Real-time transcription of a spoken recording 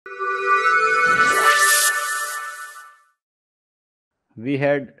we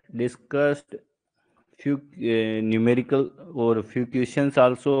had discussed few numerical or few questions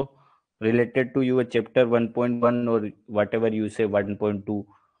also related to your chapter 1.1 or whatever you say 1.2.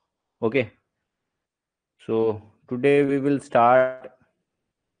 Okay, so today we will start.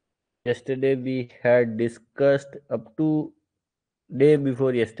 Yesterday we had discussed up to day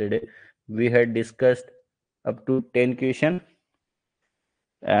before yesterday we had discussed up to 10 question,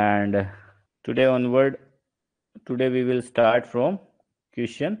 and today onward, today we will start from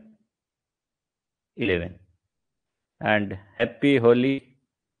question 11. And happy Holi,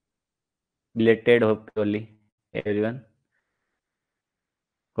 belated happy Holi, everyone.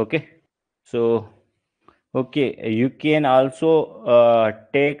 Okay, so okay, you can also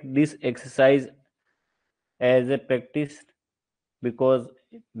take this exercise as a practice, because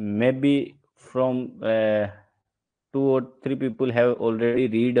maybe from two or three people have already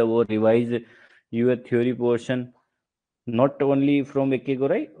read or revised your theory portion, not only from AK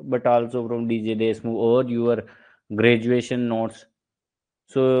Gorai but also from DJ Desmukh or your graduation notes.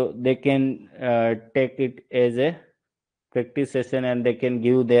 So they can take it as a practice session and they can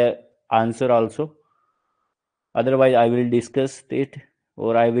give their answer also. Otherwise, I will discuss it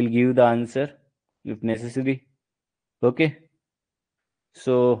or I will give the answer if necessary. Okay.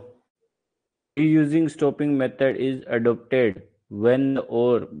 So reusing stopping method is adopted when the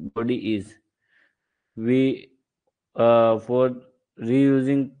ore body is. We for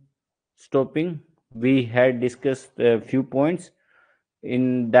reusing stopping, we had discussed a few points.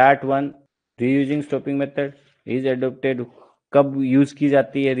 In that one, reusing stopping method is adopted. कब use की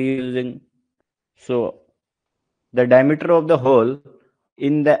जाती है reusing? So the diameter of the hole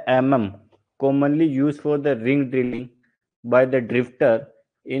in the commonly used for the ring drilling by the drifter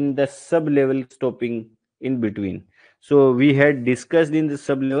in the sub-level stopping in between. So we had discussed in the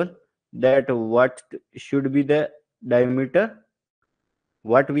sub-level that what should be the diameter.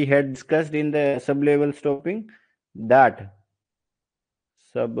 What we had discussed in the sub-level stopping, that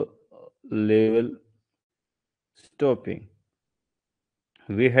sub-level stopping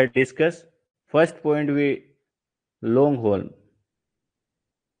we had discussed. First point, we long hole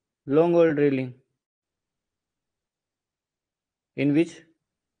drilling, in which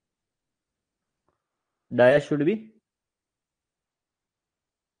dia should be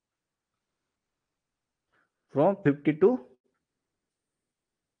from 50 to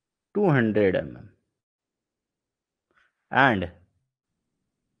 200 mm, and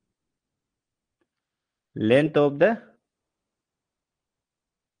length of the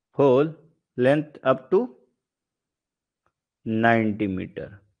hole length up to 90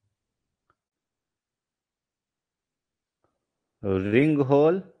 meter. Ring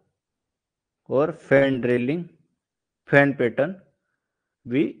hole or fan drilling, fan pattern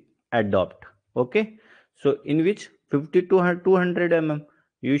we adopt. Okay, so in which 50 to 200 mm,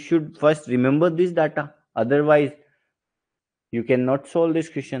 you should first remember this data, otherwise you cannot solve this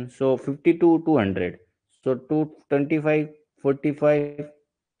question. So 50 to 200, so 225, 45,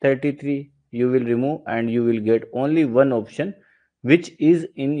 33 you will remove and you will get only one option which is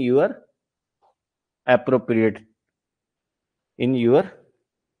in your appropriate, in your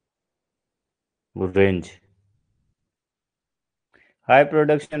range. High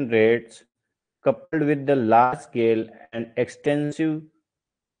production rates coupled with the large scale and extensive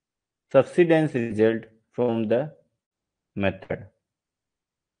subsidence result from the method.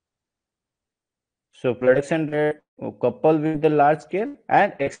 So production rate coupled with the large scale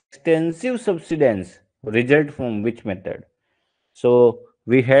and extensive subsidence result from which method? So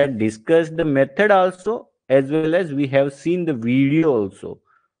we had discussed the method also, as well as we have seen the video also.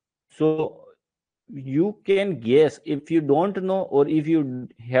 So you can guess, if you don't know or if you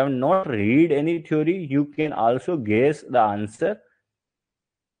have not read any theory, you can also guess the answer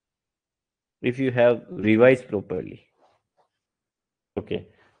if you have revised properly. Okay,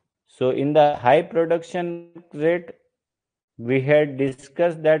 so in the high production rate, we had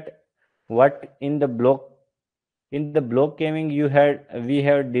discussed that what in the block caving we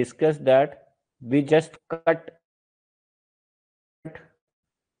have discussed that we just cut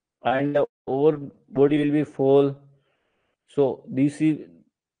and the over body will be full. So this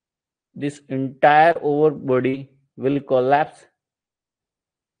entire over body will collapse,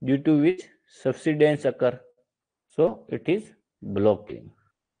 due to which subsidence occur. So it is blocking.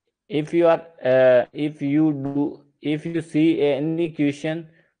 If you are if you see any question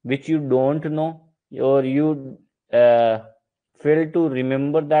which you don't know, or you fail to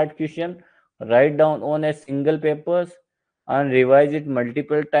remember that question, write down on a single papers and revise it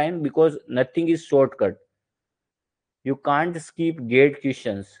multiple times, because nothing is shortcut. You can't skip gate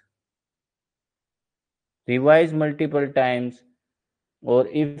questions. Revise multiple times, or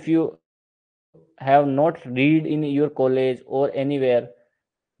if you have not read in your college or anywhere,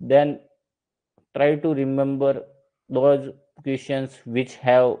 then try to remember those questions which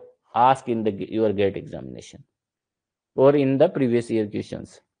have asked in the your gate examination or in the previous year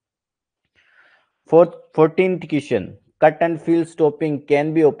questions. Fourth, 14th question, cut and fill stopping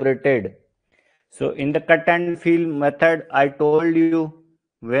can be operated. So in the cut and fill method, I told you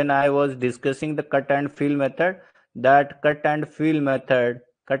when I was discussing the cut and fill method, that cut and fill method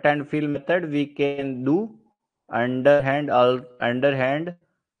we can do underhand,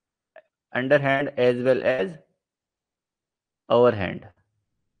 underhand as well as overhand.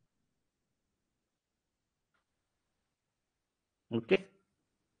 Okay.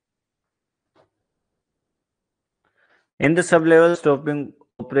 In the sublevel stopping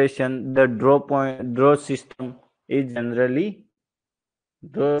operation, the draw system is generally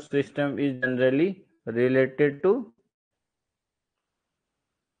related to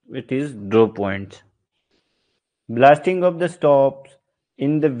it is draw points. Blasting of the stops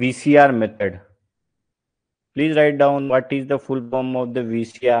in the VCR method. Please write down what is the full form of the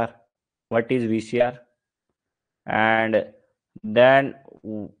VCR. What is VCR? And then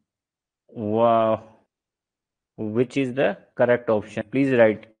which is the correct option? Please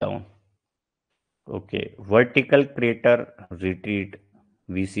write it down. Okay, vertical crater retreat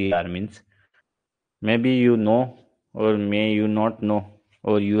VCR means, maybe you know or may you not know,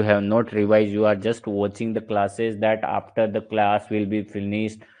 or you have not revised, you are just watching the classes, that after the class will be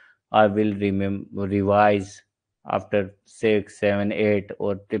finished I will revise after 6 7 8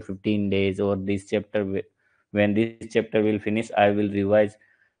 or 15 days, or this chapter when this chapter will finish I will revise.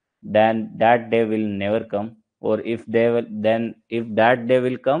 Then that day will never come, or if they will, then if that day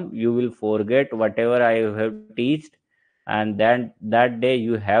will come you will forget whatever I have teached, and then that day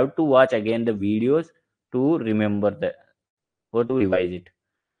you have to watch again the videos to remember the or to revise it.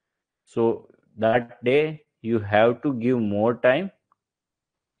 So that day you have to give more time.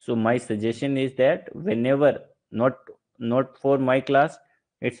 So my suggestion is that whenever, not not for my class,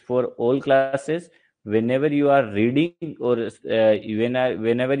 it's for all classes, whenever you are reading or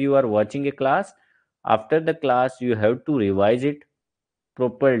whenever you are watching a class, after the class you have to revise it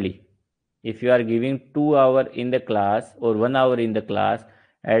properly. If you are giving 2 hour in the class or 1 hour in the class,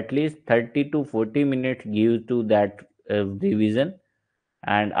 at least 30 to 40 minutes give to that revision,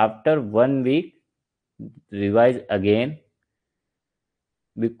 and after 1 week revise again.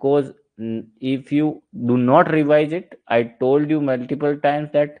 Because if you do not revise it, I told you multiple times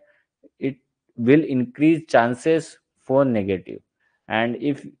that it will increase chances for negative. And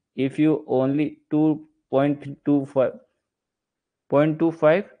if you only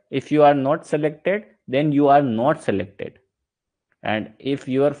 2.25, if you are not selected, then you are not selected. And if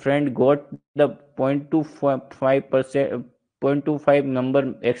your friend got the 0.25% 0.25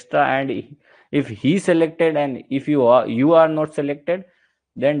 number extra, and if he selected and if you are not selected,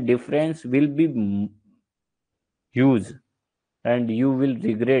 then difference will be huge and you will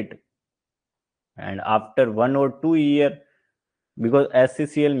regret. And after 1 or 2 year, because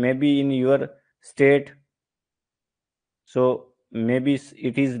SCCL may be in your state, so maybe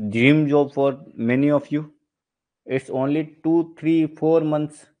it is dream job for many of you. It's only 2 3 4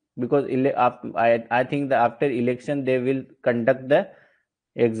 months, because I think that after election they will conduct the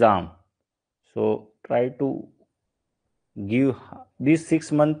exam. So try to give these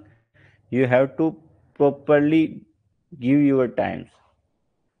 6 months, you have to properly give your times.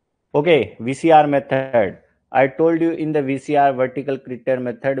 Okay, VCR method. I told you in the VCR vertical critter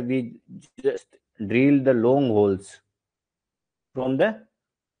method we just drill the long holes from the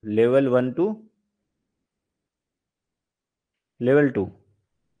level 1 to level 2.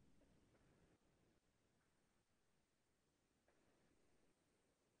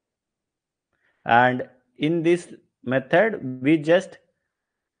 And in this method we just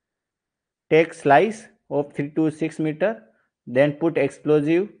take slice of 3 to 6 meter, then put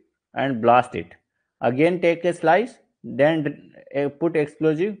explosive and blast it. Again take a slice, then put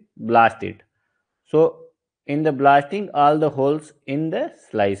explosive, blast it. So in the blasting all the holes in the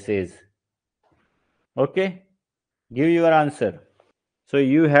slices. Okay, give your answer. So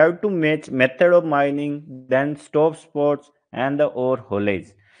you have to match method of mining, then stop spots and the ore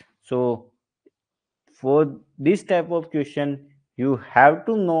haulage. So for this type of question you have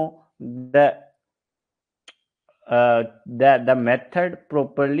to know the method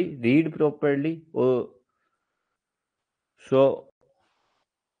properly, read properly. So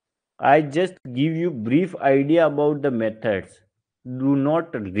I just give you brief idea about the methods. Do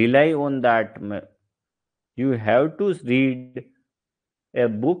not rely on that. You have to read a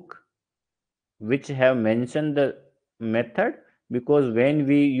book which have mentioned the method, because when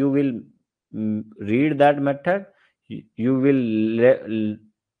you will read that method, you will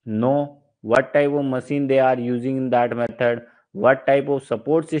know what type of machine they are using in that method, what type of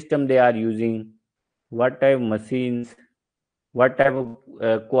support system they are using, what type of machines, what type of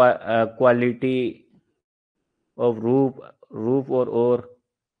quality of roof और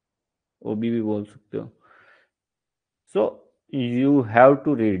OB भी बोल सकते हो. So you have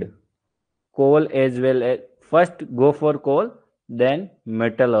to read coal as well as first go for coal, then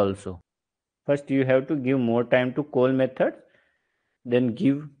metal also. First you have to give more time to coal method, then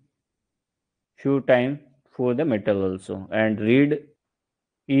give few time for the metal also, and read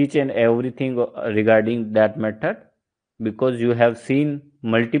each and everything regarding that method, because you have seen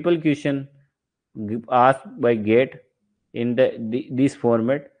multiple question asked by GATE in this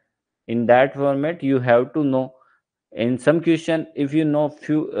format. In that format you have to know. In some question, if you know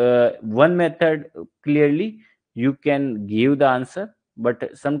few one method clearly, you can give the answer,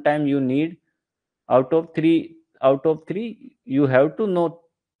 but sometimes you need out of three you have to know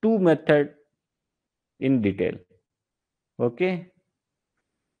two method in detail. Okay,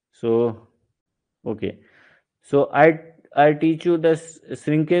 so okay, so I teach you the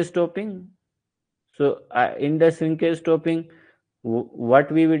shrinkage stopping. So in the shrinkage stopping,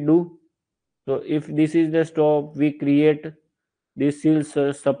 what we will do? So if this is the stop, we create this seal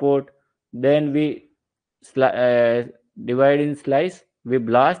support, then we divide in slice, we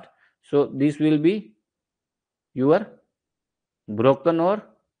blast. So this will be your broken ore.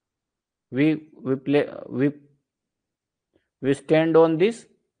 We stand on this,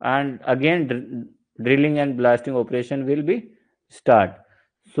 and again drilling and blasting operation will be start.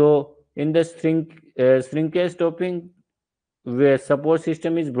 So in the shrinkage stopping, where support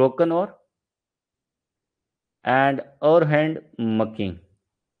system is broken ore and our hand mucking.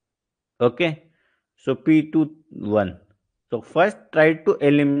 Okay, so P21. So first try to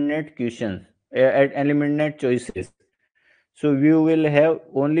eliminate questions, eliminate choices. So you will have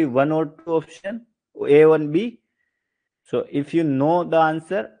only one or two option, A, 1, B. So if you know the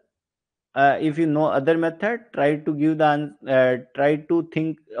answer, if you know other method, try to give the try to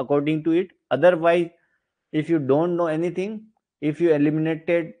think according to it. Otherwise, if you don't know anything, if you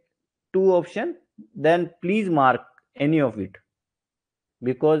eliminated two option, then please mark any of it,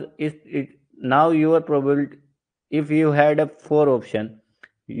 because it now your probability, if you had a four option,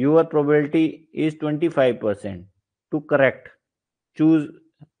 your probability is 25% to correct. Choose.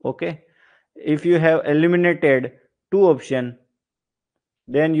 Okay, if you have eliminated two option,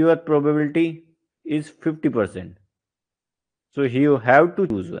 then your probability is 50%. So you have to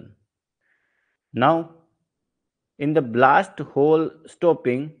choose one. Now in the blast hole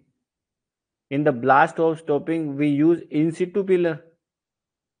stopping, we use in situ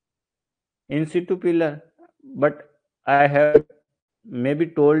pillar, but I have maybe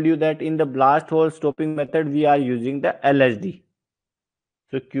told you that in the blast hole stopping method we are using the LSD.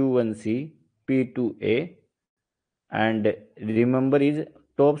 So Q1C, P2A, and remember is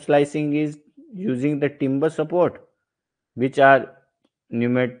top slicing is using the timber support, which are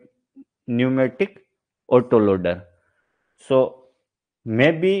pneumatic autoloader. So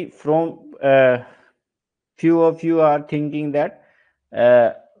maybe from few of you are thinking that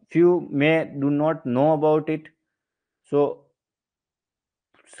few may do not know about it. So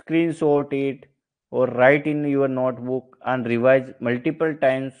screenshot it or write in your notebook and revise multiple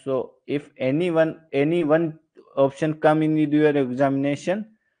times. So if any one option come in with your examination,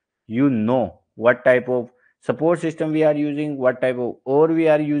 you know what type of support system we are using, what type of ore we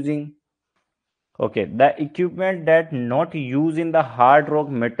are using. Okay, the equipment that not used in the hard rock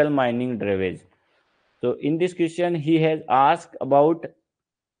metal mining dredge. So in this question he has asked about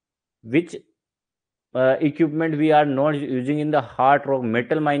which equipment we are not using in the hard rock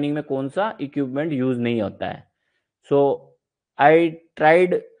metal mining में कौन सा equipment use नहीं होता है. सो I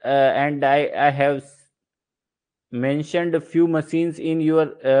tried and I have mentioned a few machines in your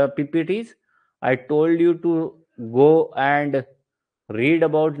ppts. I told you to go and read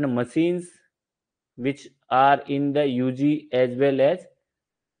about the machines which are in the UG as well as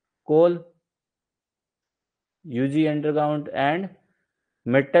coal UG underground and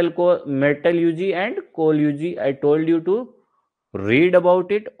metal UG and coal UG. I told you to read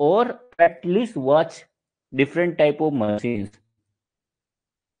about it or at least watch different type of machines.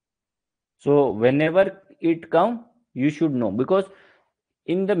 So whenever it come, you should know, because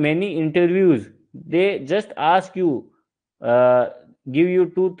in the many interviews they just ask you, give you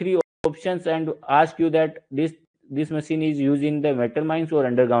 2-3 options and ask you that this machine is used in the metal mines or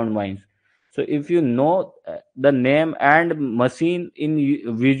underground mines. So if you know the name and machine in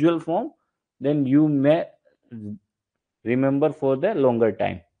visual form, then you may remember for the longer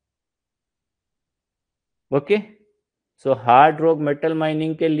time. Okay, so hard rock metal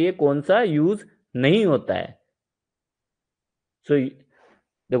mining के लिए कौन सा use नहीं होता है? सो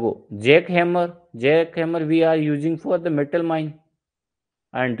देखो, Jack hammer we are using for the metal mine,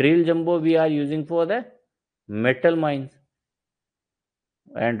 and drill jumbo we are using for the metal mines,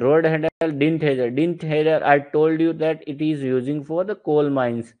 and rod handle dint header I told you that it is using for the coal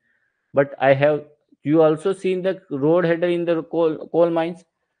mines, but I have, you also seen the rod header in the coal mines.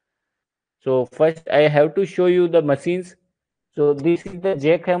 So first I have to show you the machines. So this is the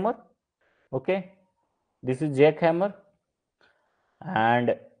jackhammer. Okay, this is jackhammer,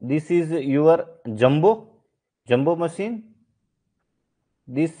 and this is your jumbo machine.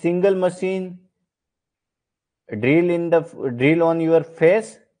 This single machine drill on your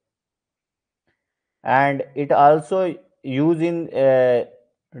face, and it also use in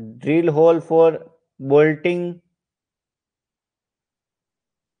drill hole for bolting.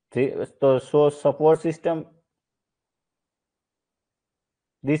 So support system,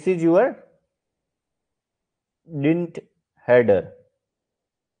 this is your dint header,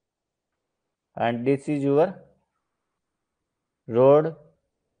 and this is your rod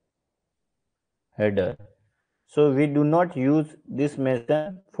header. So we do not use this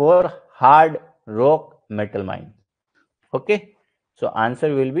machine for hard rock metal mine. Okay, so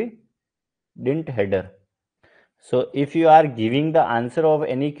answer will be dint header. So if you are giving the answer of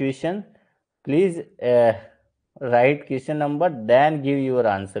any question, please write question number, then give your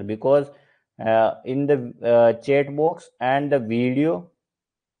answer, because in the chat box and the video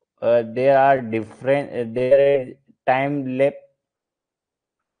there are different, there is time lap,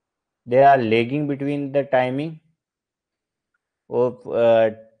 they are lagging between the timing of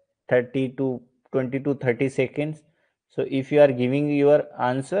 30 to 20 to 30 seconds. So if you are giving your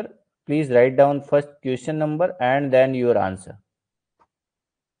answer, please write down first question number and then your answer.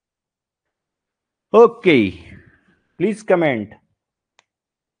 Okay, please comment.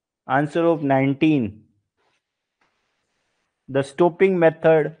 Answer of 19. The stopping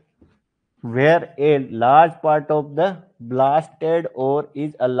method, where a large part of the blasted ore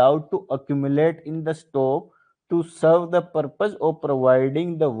is allowed to accumulate in the stope to serve the purpose of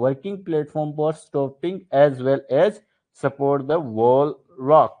providing the working platform for stopping as well as support the wall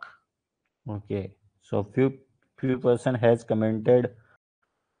rock. Okay, so few person has commented.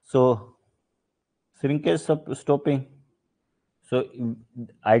 So shrinkage stopping. So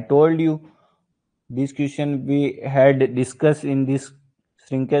I told you this question we had discussed in this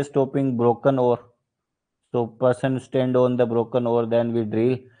shrinkage stopping broken ore. So person stand on the broken ore, then we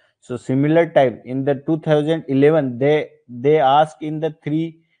drill. So similar type in the 2011 they ask in the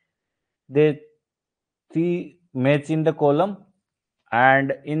three match in the column,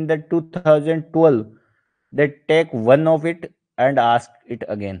 and in the 2012 they take one of it and ask it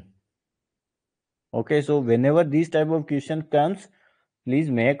again. Okay, so whenever this type of question comes, please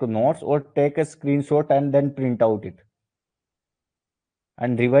make notes or take a screenshot and then print out it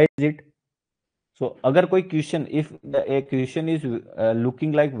and revise it. So agar koi question, if a question is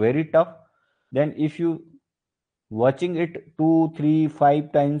looking like very tough, then if you watching it 2 3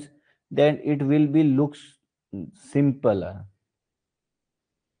 5 times, then it will be looks simple,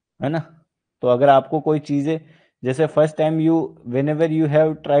 है ना? तो अगर आपको कोई चीजें, जैसे first time you whenever you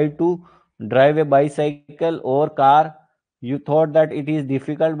have tried to drive a bicycle or car, you thought that it is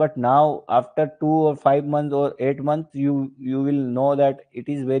difficult, but now after 2 or 5 months or 8 months you will know that it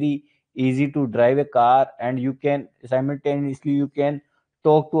is very easy to drive a car, and you can simultaneously you can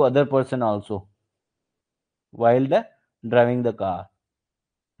talk to other person also while the driving the car,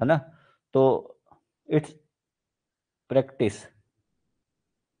 है ना? तो it's practice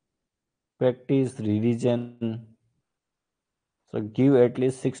revision. So give at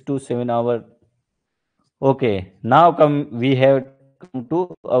least 6 to 7 hours. Okay, now we have come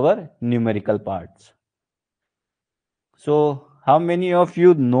to our numerical parts. So how many of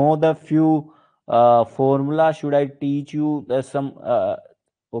you know the few formula? Should I teach you the some?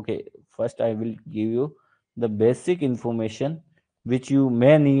 Okay, first I will give you the basic information which you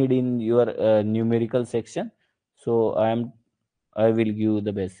may need in your numerical section. So I will give you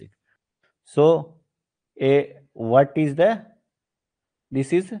the basic. So what is the,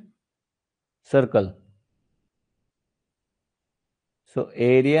 this is circle. So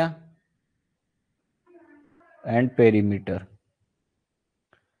area and perimeter.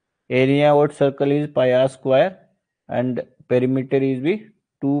 Area of circle is pi r square, and perimeter is be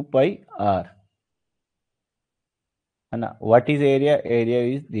 2 pi r. And what is area? Area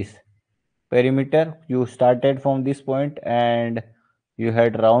is this. Perimeter, you started from this point and you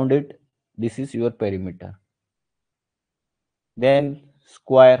had round it. This is your perimeter. then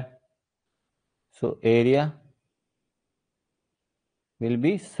square. So area will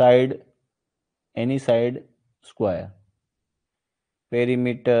be side, any side square.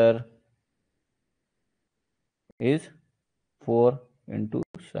 Perimeter is 4 into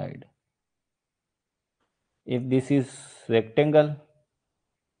side. If this is rectangle,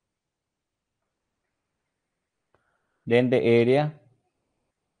 then the area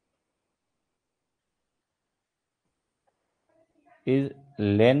is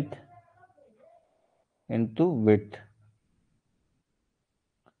length into width.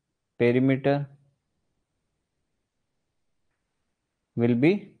 Perimeter will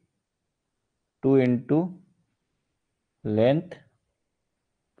be 2 into length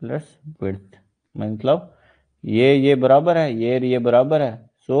plus width. मतलब ये बराबर है, ये बराबर है.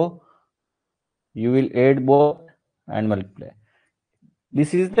 So you will add both and multiply.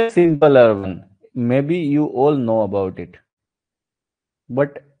 This is the simpler one. Maybe you all know about it.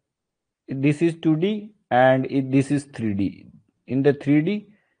 But this is 2D and this is 3D. In the 3D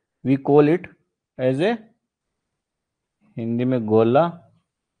we call it as a, Hindi में गोला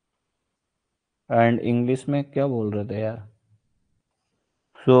and English में क्या बोल रहे थे यार.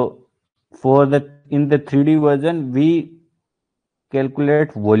 So for the in the 3D version we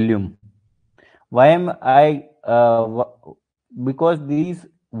calculate volume. Why am I because these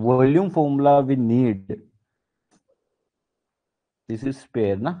volume formula we need. This is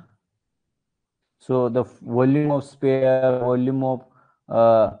sphere, na? So the volume of sphere, volume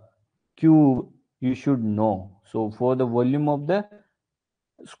of cube you should know. So for the volume of the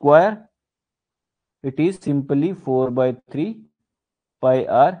square, it is simply 4/3 pi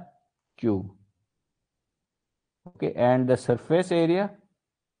r cube. Okay, and the surface area,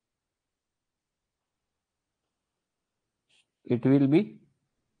 it will be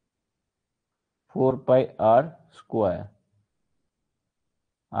 4 pi r square,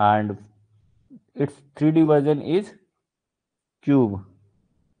 and its 3D version is cube.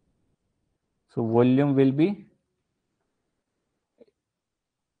 So volume will be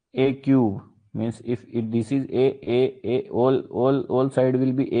a cube, means if this is a all side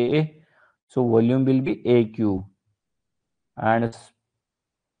will be a, so volume will be a cube, and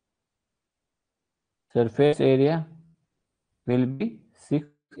surface area will be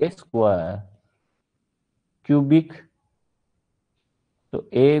 6a square. Cubic, so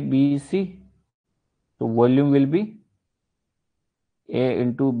a b c, so volume will be a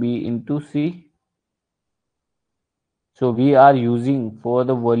into b into c. So we are using for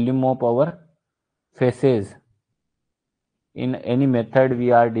the volume of our faces in any method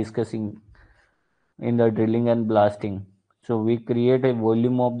we are discussing in the drilling and blasting. So we create a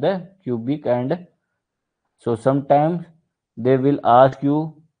volume of the cubic, and so sometimes they will ask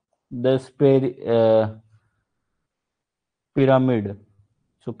you the pyramid.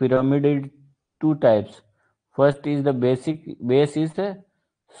 So pyramid is two types. First is the base is a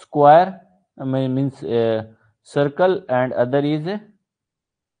square, means circle, and other is a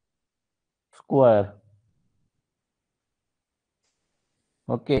square.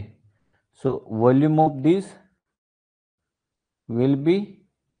 Okay, so volume of this will be,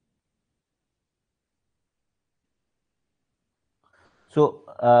 so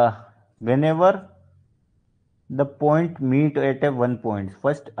whenever the point meet at a one point,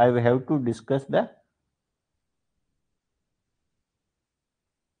 first I will have to discuss the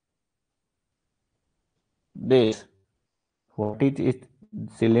this, what is it,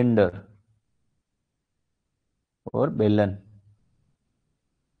 cylinder or balloon.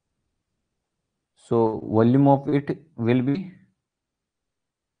 So volume of it will be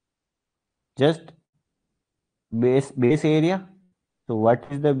just base area. So what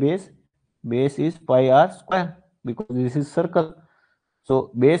is the base? Base is pi r square, because this is circle.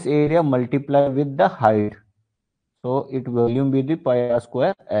 So base area multiply with the height. So it volume will be pi r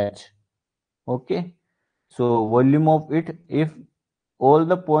square h. Okay. So volume of it, if all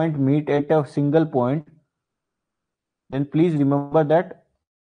the point meet at a single point, then please remember that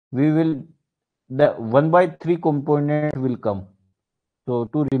we will, the 1/3 component will come. So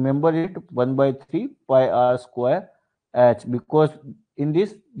to remember it, 1/3 pi r square h, because in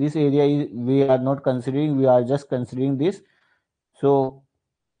this area is, we are not considering, we are just considering this. So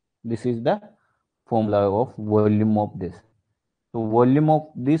this is the formula of volume of this. So volume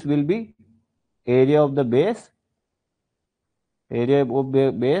of this will be area of the base,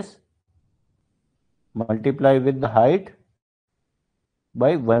 multiply with the height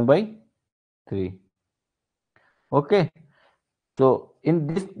by 1/3. Okay. So in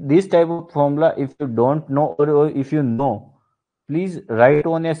this type of formula, if you don't know, or if you know, please write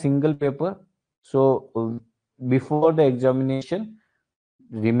on a single paper. So before the examination,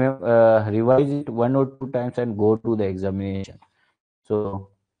 revise it 1 or 2 times and go to the examination. So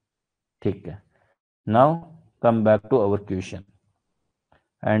ठीक है. Now come back to our question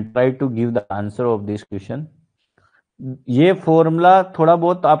and try to give the answer of this question. ये formula थोड़ा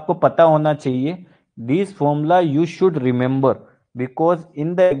बहुत आपको पता होना चाहिए. This formula you should remember because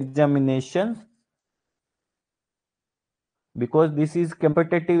in the examinations, because this is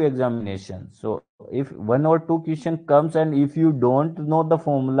competitive examination, so if 1 or 2 question comes and if you don't know the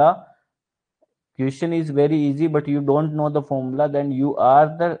formula, question is very easy but you don't know the formula, then you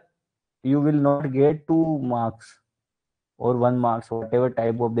will not get 2 marks or 1 marks, whatever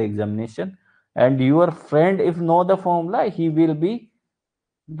type of the examination. And your friend, if know the formula, he will be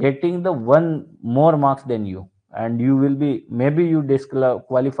getting the 1 more marks than you, and you will be, maybe you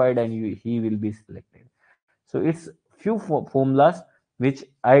disqualified and he will be selected. So it's few formulas which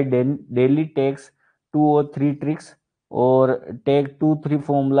I daily takes 2 or 3 tricks, or take 2 3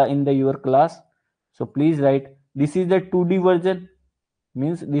 formula in the your class. So please write. This is the 2D version,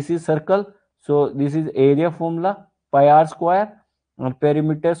 means this is circle, so this is area formula pi r square, and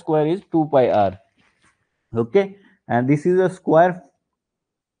perimeter square is 2 pi r. Okay, and this is a square,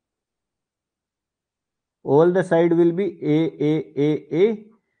 all the side will be a,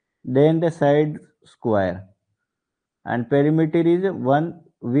 then the side square, and perimeter is 1.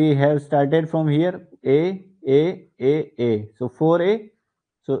 We have started from here, a, so 4a,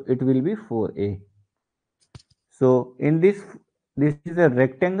 so it will be 4a. So in this is a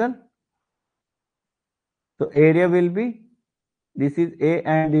rectangle, so area will be, this is a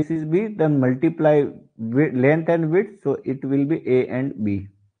and this is b, then multiply length and width, so it will be a and b.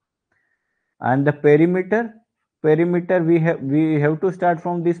 And the perimeter we have to start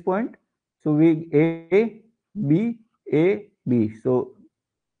from this point, so we b a b, so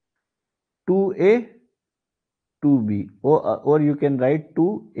 2a 2b, or you can write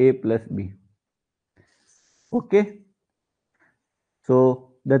 2a plus b. Okay,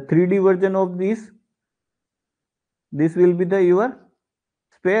 so the 3D version of this will be the your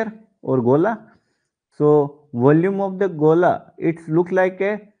sphere or gola. So volume of the gola, it's look like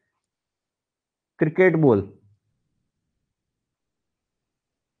a cricket ball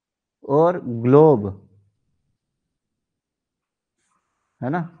or globe, है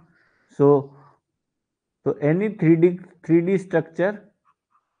ना. So any 3D structure,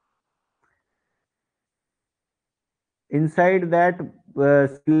 inside that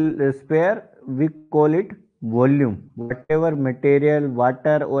sphere we call it volume. Whatever material,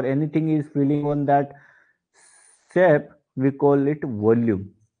 water or anything is filling on that shape, we call it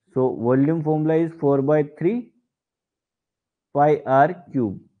volume. So volume formula is 4 by 3 pi r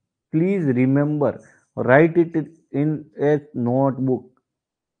cube. Please remember, write it in a notebook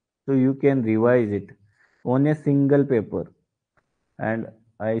so you can revise it on a single paper. And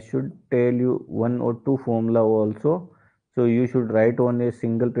I should tell you 1 or 2 formula also, so you should write on a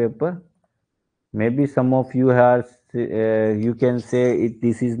single paper. Maybe some of you have you can say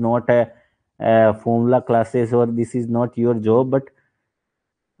this is not a formula classes, or this is not your job, but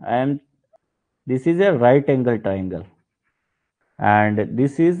this is a right angle triangle, and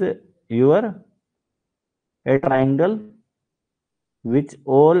this is your a triangle which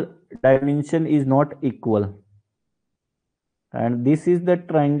all dimension is not equal, and this is the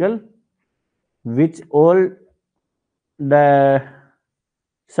triangle which all the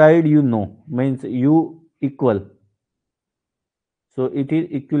side means you equal, so it is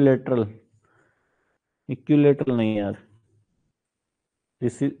equilateral नहीं यार,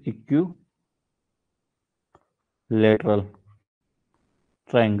 this is equilateral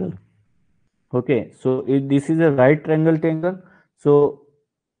triangle. Okay, so if this is a right triangle, so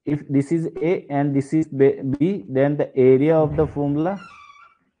if this is a and this is b, then the area of the formula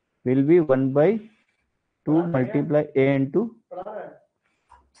will be 1 by 2 multiply a into,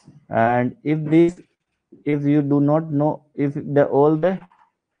 and if you do not know, if all the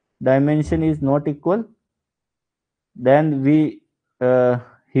dimension is not equal, then we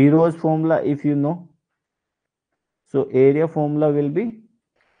hero's formula, if you know, so area formula will be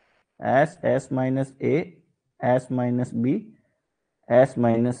s minus a, s minus b, s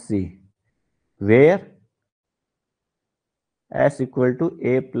minus c, where s equal to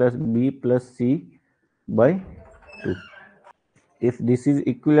a plus b plus c by 2. If this is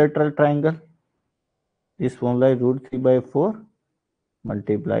equilateral triangle, this formula is root 3 by 4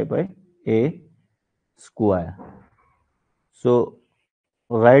 multiplied by a square. So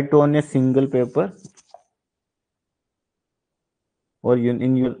write on a single paper or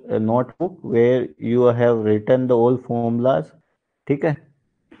in your notebook where you have written the all formulas. ठीक है?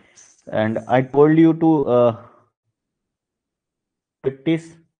 And I told you to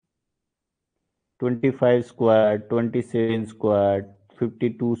practice 25 square, 27 square,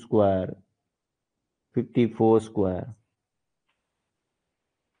 52 square, 54 square,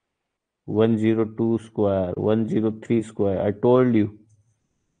 102 square, 103 square. I told you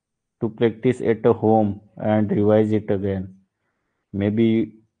to practice at a home and revise it again.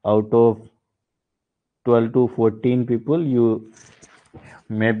 Maybe out of 12 to 14 people, you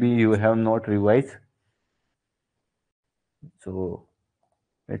have not revised. So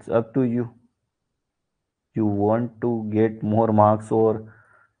it's up to you. You want to get more marks or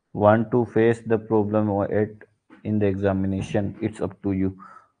want to face the problem in the examination. It's up to you.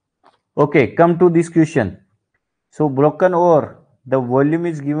 Okay, come to this question. So broken ore, the volume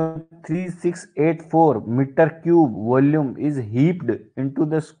is given 3684 meter cube volume is heaped into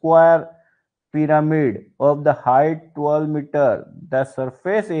the square pyramid of the height 12 meter. The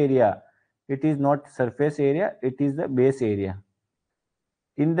surface area, it is not surface area, it is the base area.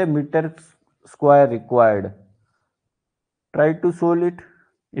 In the meter square required. Try to solve it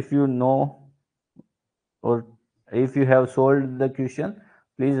if you know, or if you have solved the question,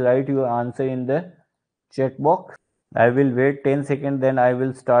 please write your answer in the chat box. I will wait 10 seconds, then I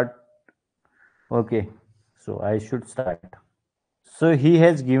will start. Okay, so I should start. So he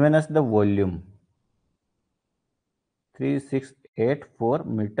has given us the volume 3684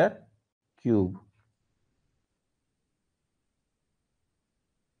 meter cube.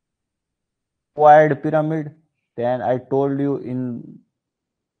 Required pyramid, then I told you in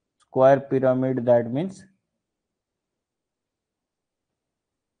square pyramid, that means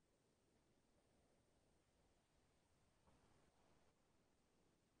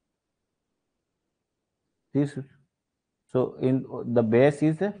this. So in the base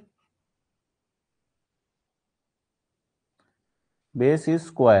is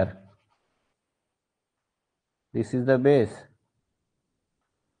square. This is the base.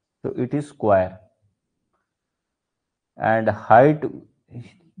 So it is square. And height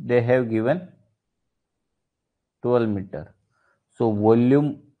they have given 12 meter. So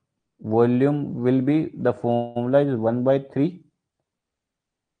volume will be, the formula is 1 by 3.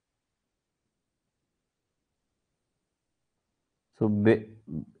 So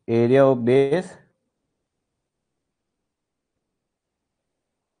area of base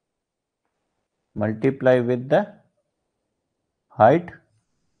multiply with the height.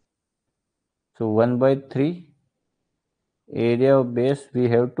 So 1 by 3 area of base we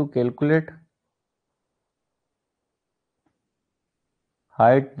have to calculate.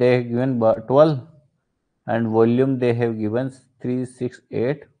 Height they have given 12 and volume they have given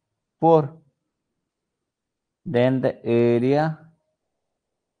 3684. Then the area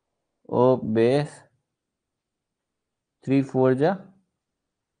of base 3 4 ja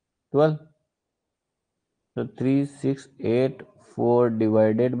 12. So 3684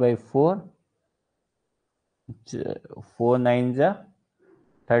 divided by 4, 4 9 ja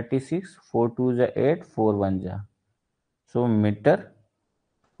 36, 4 2 ja 8, 4 1 ja. So meter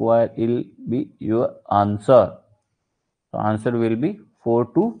square will be your answer. So answer will be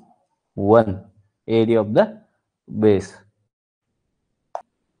 421 area of the base.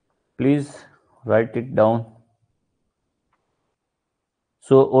 Please write it down.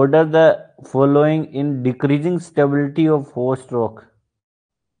 So order the following in decreasing stability of host rock.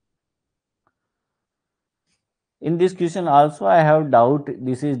 In this question also I have doubt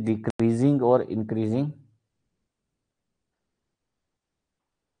this is decreasing or increasing.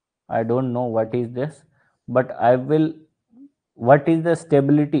 I don't know what is this, but I will. What is the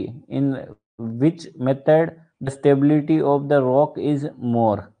stability? In which method the stability of the rock is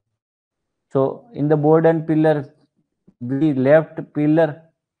more? So in the board and pillar, we left pillar,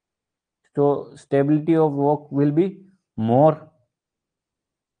 so stability of rock will be more.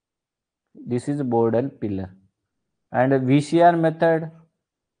 This is board and pillar. And VCR method,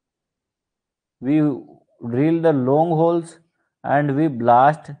 we drill the long holes and we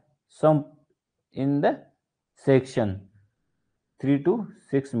blast some in the section 3 to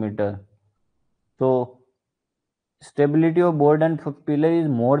 6 meter. So stability of board and pillar is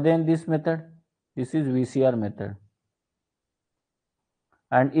more than this method. This is VCR method.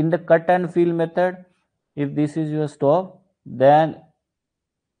 And in the cut and fill method, if this is your stop, then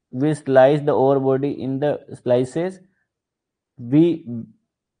we slice the ore body in the slices. We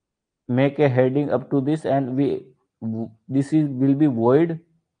make a heading up to this, and this is will be void.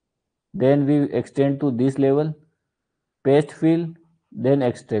 Then we extend to this level, paste fill, then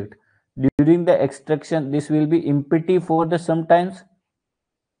extract. During the extraction, this will be empty for the sometimes.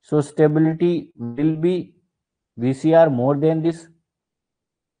 So stability will be VCR more than this.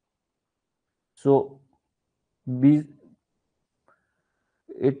 So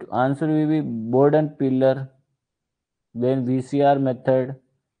it answer will be board and pillar, then VCR method,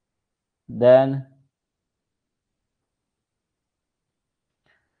 then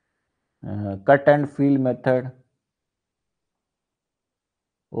cut and fill method,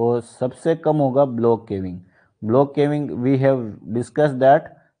 और सबसे कम होगा block caving. Block caving we have discuss that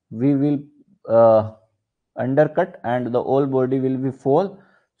we will undercut and the whole body will be fall,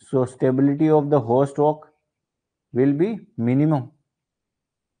 so stability of the host rock will be minimum.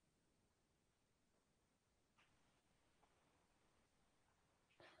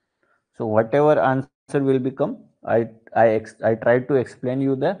 So whatever answer will become, I try to explain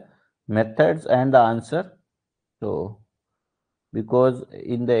you the methods and the answer. So because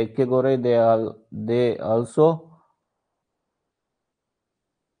in the Ekegore they also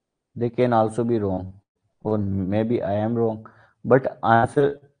they can also be wrong, or maybe I am wrong, but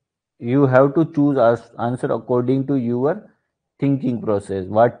answer you have to choose answer according to your thinking process,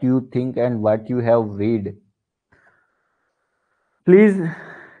 what you think and what you have read. Please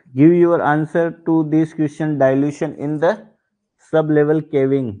give your answer to this question. Dilution in the sub-level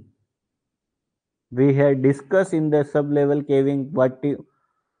caving, we had discussed in the sub-level caving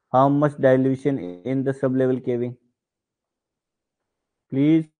how much dilution in the sub-level caving.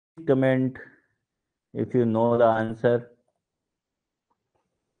 Please comment if you know the answer.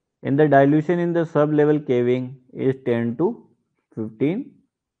 In the dilution in the sub-level caving is 10 to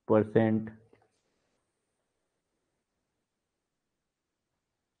 15%.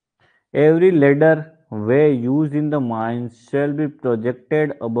 Every ladder way used in the mines shall be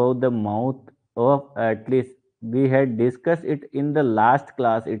projected above the mouth of at least. We had discussed it in the last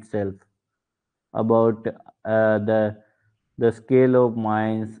class itself about the scale of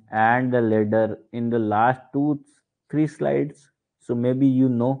mines and the ladder in the last 2-3 slides. So maybe you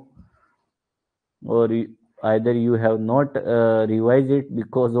know, or either you have not revised it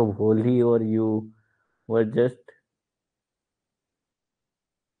because of Holi, or you were just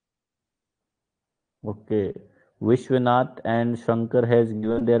okay. Vishwanath and Shankar has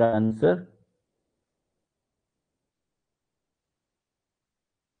given their answer.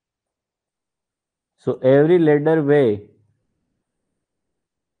 So every ladder way,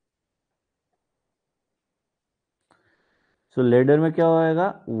 so ladder में क्या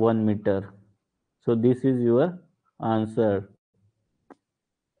होएगा 1 meter. So this is your answer.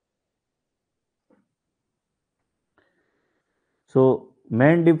 So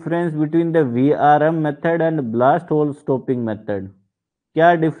main difference between the VRM method and blast hole stopping method.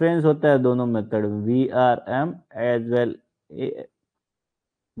 क्या difference होता है दोनों method VRM as well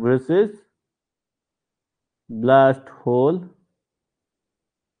versus blast hole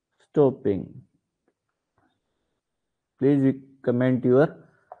stopping? Please comment your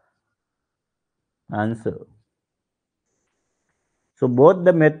answer. So both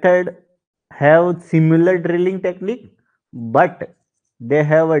the method have similar drilling technique, but they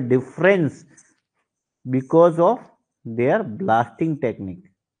have a difference because of their blasting technique.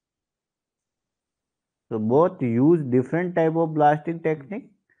 So both use different type of blasting technique.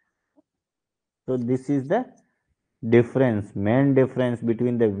 So this is the difference, main difference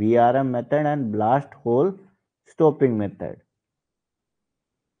between the VRM method and blast hole stopping method.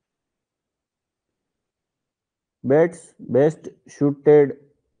 Best suited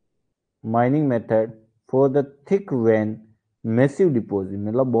mining method for the thick vein massive deposit,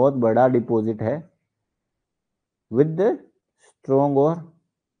 मतलब बहुत बड़ा deposit है with the strong ore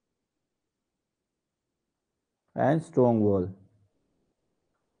and strong wall.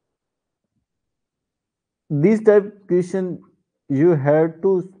 This type question you have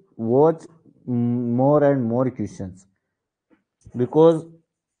to watch more and more questions, because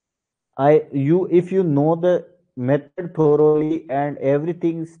if you know the method thoroughly and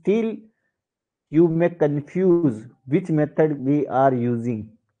everything, still you may confuse which method we are using.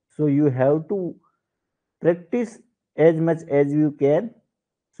 So you have to practice as much as you can,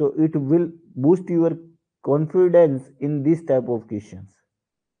 so it will boost your confidence in this type of questions.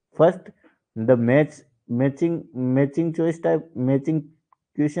 First, the matching choice type matching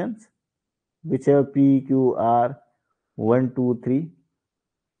questions, which have P, Q, R, 1, 2, 3.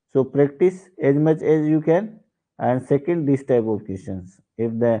 So practice as much as you can. And second, this type of questions.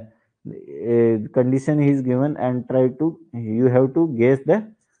 If the condition is given and you have to guess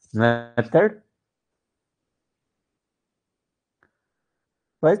the method.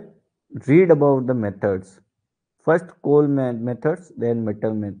 First, read about the methods. First, coal methods, then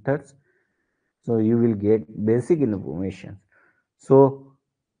metal methods. So you will get basic information. So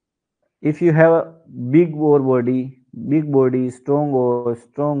if you have a big body, strong ore,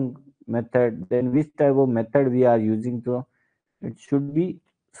 strong method, then which type of method we are using? So it should be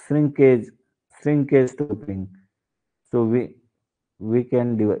shrinkage shrinkage stopping. So we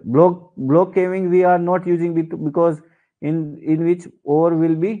can divide block caving. We are not using because in which ore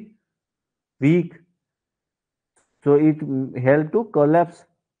will be weak, so it help to collapse.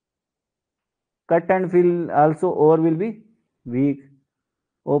 Cut and fill also ore will be weak.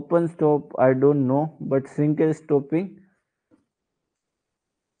 Open stop I don't know, but shrinkage stopping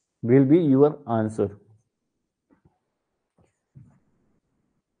will be your answer.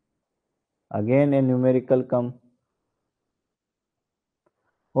 Again a numerical come.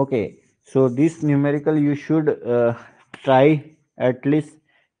 Okay, so this numerical you should try at least,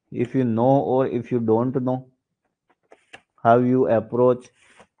 if you know or if you don't know how you approach.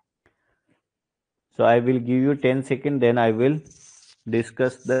 So I will give you 10 seconds, then I will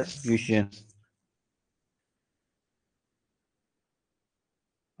discuss the question.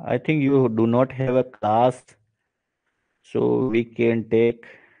 I think you do not have a class, so we can take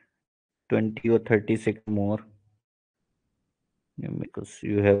 20 or 30 seconds more, because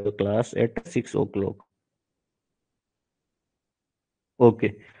you have a class at 6 o'clock.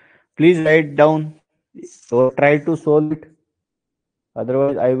 Okay, please write down or try to solve it.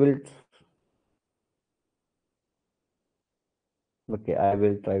 Otherwise, I will. Okay, I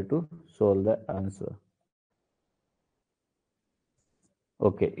will try to solve the answer.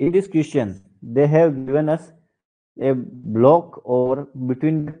 Okay, in this question, they have given us a block over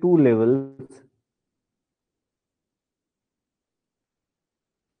between the two levels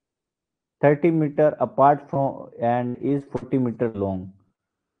 30-meter apart from and is 40-meter long.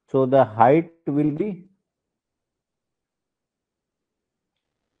 So the height will be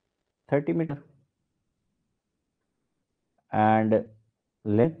 30-meter and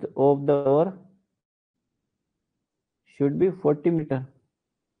length of the ore should be 40-meter,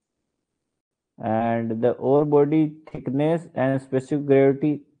 and the ore body thickness and specific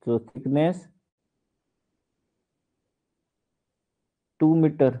gravity, so thickness 2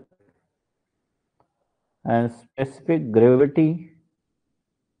 meter and specific gravity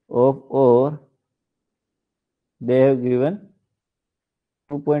of ore they have given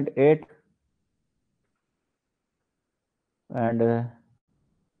 2.8, and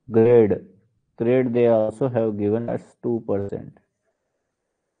grade they also have given as 2%.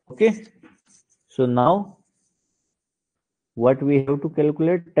 Okay, so now what we have to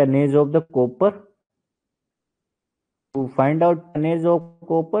calculate? Tonnage of the copper. To find out tonnage of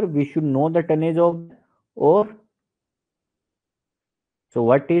copper, we should know the tonnage of ore. So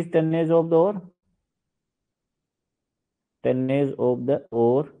what is tonnage of the ore? Tonnage of the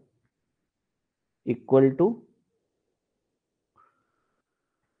ore equal to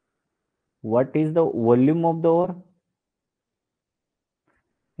what is the volume of the ore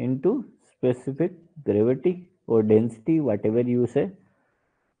into specific gravity or density, whatever you say.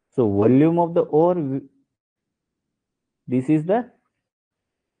 So volume of the ore, this is the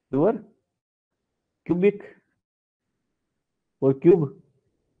your cubic or cube.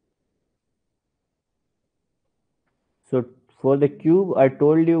 So for the cube, I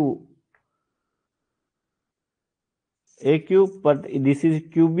told you a cube, but this is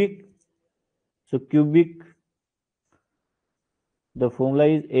cubic. So cubic, the formula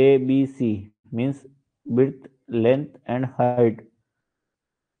is ABC, means width, length, and height.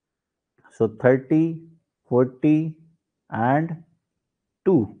 So 30, 40, and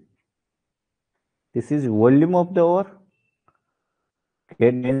 2. This is volume of the ore.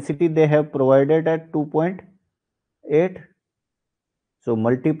 Okay, density they have provided at 2.8. So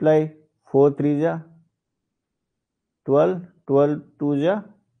multiply 4 3 ja 12, 12 2 ja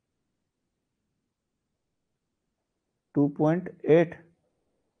 2.8.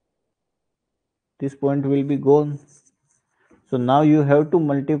 This point will be gone. So now you have to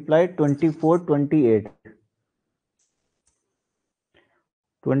multiply 24 28.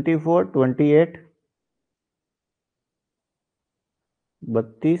 24 28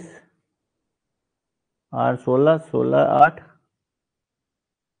 32 और 16 16 8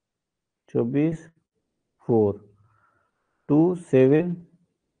 24 4 2 7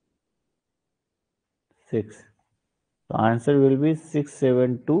 6. So answer will be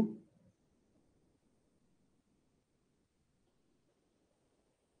 672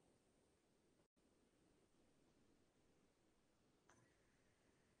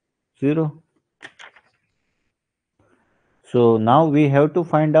 0. So now we have to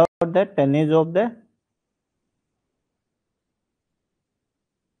find out the tonnage of the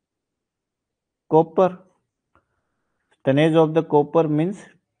copper. Tonnage of the copper means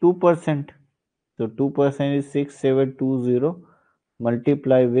 2%. So 2% is 6720.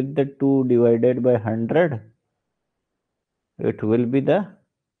 Multiply with the 2 divided by 100. It will be the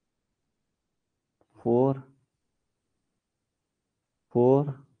 4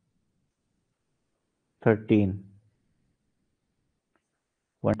 4 13.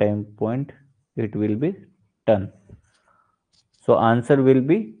 One time point, it will be ton. So answer will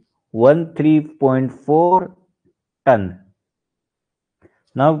be 13.4 ton.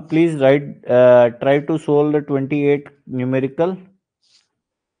 Now please write, try to solve the 28 numerical.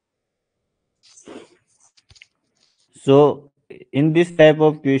 So in this type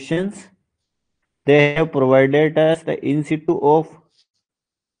of questions, they have provided us the in situ of,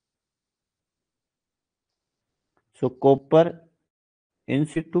 so copper in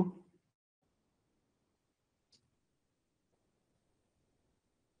situ,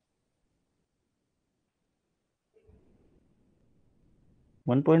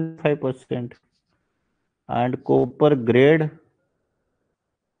 (1.5%), and copper grade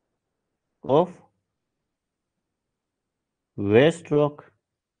of waste rock,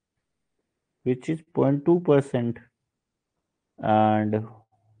 which is 0.2%, and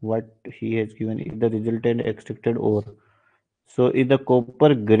what he has given is the resultant extracted ore. So in the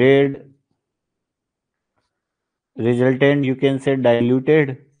copper grade resultant, you can say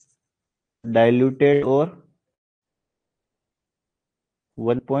diluted or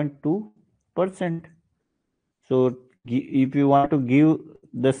 1.2%. So if you want to give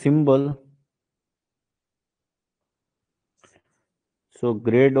the symbol, so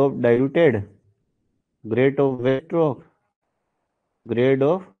grade of diluted, grade of wet rock, grade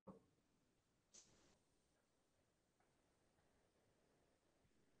of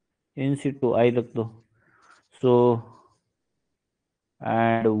in situ, I रख दो. So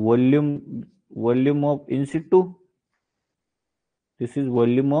and volume of in situ, this is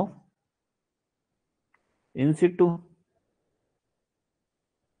volume of in situ,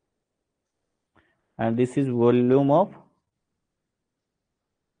 and this is volume of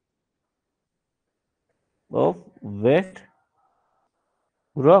west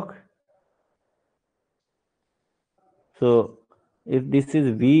rock. So if this is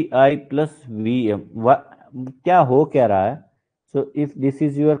Vi plus Vm, क्या हो क्या रहा है? So if this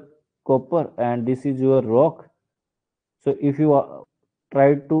is your copper and this is your rock, so if you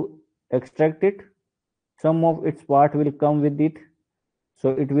try to extract it, some of its part will come with it,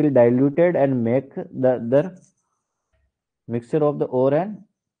 so it will diluted and make the other mixture of the ore and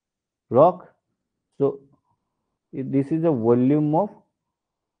rock. So if this is a volume of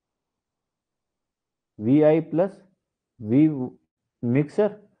Vi plus V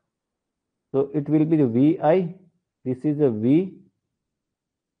mixture, so it will be the Vi, this is a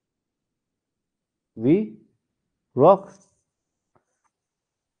V rock,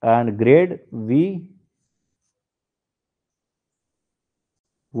 and grade V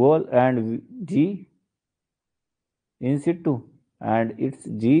wall and G in situ, and it's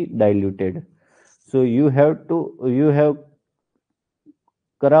G diluted. So you have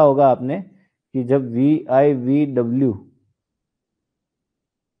करा होगा आपने कि जब VI/VW,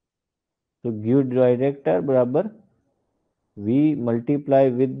 तो give director बराबर V multiply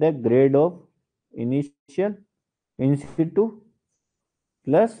with the grade of initial in Situ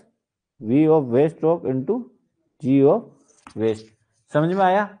plus V of waste rock into G of waste. समझ में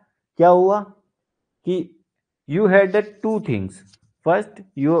आया क्या हुआ? कि you had the two things, first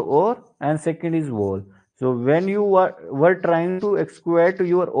your ore and second is wall. So when you were trying to exploit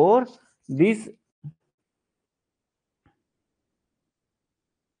your ore, this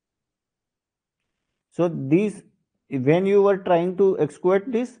when you were trying to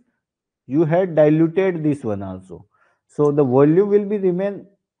exploit this, you had diluted this one also, so the volume will be remain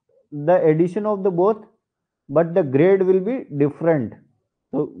the addition of the both, but the grade will be different,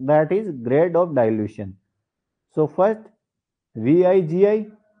 so that is grade of dilution. So first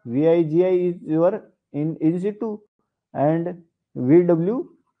VIGI, VIGI is your in situ, and VW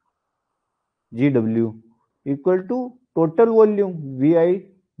GW equal to total volume VI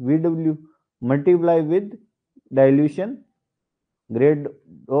VW multiply with dilution, grade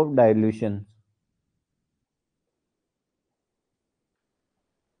of dilution.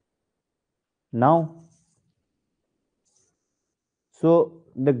 Now, so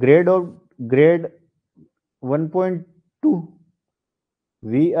the grade 1.2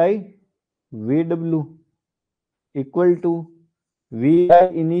 VI VW equal to VI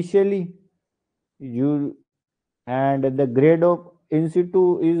initially, you, and the grade of in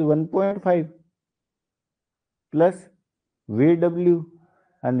situ is 1.5 plus VW,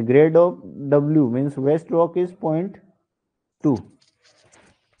 and grade of W means west rock is 0.2.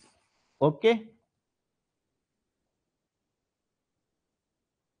 Okay.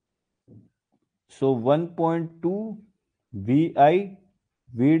 So 1.2 VI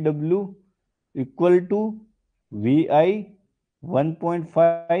VW equal to Vi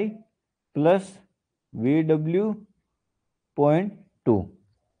 1.5 plus Vw point 2.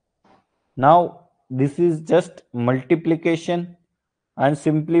 Now this is just multiplication and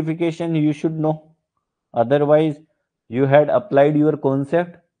simplification, you should know. Otherwise you had applied your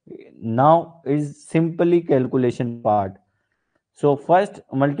concept. Now is simply calculation part. So first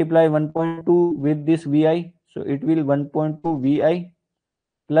multiply 1.2 with this Vi. So it will 1.2 Vi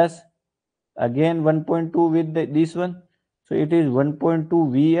plus again 1.2 with this one. So it is 1.2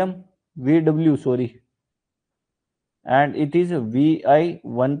 Vw, sorry, and it is Vi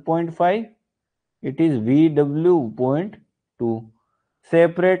 1.5, it is Vw point 2.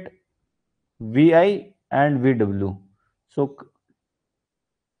 Separate Vi and Vw. So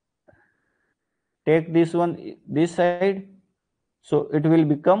take this one this side. So it will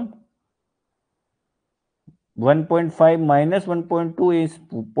become 1.5 minus 1.2 is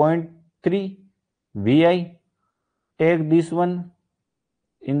 0.3 Vi. Take this one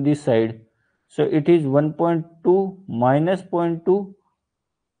in this side. So it is 1.2 minus 0.2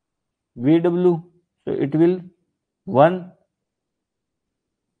 Vw. So it will 1.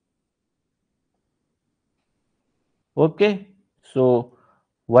 Okay. So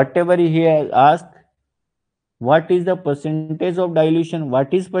whatever he has asked, what is the percentage of dilution?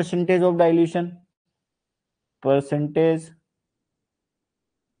 What is percentage of dilution? Percentage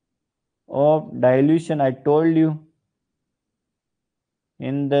of dilution, I told you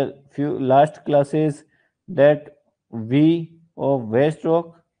in the few last classes that V of waste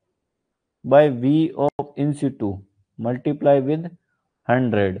rock by V of in situ multiply with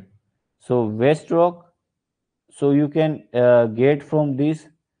 100. So waste rock, so you can get from this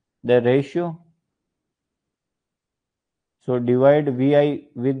the ratio. So divide Vi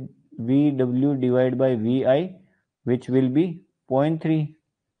with Vw divided by Vi, which will be 0.3.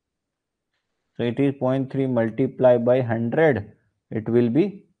 So it is 0.3 multiplied by 100. It will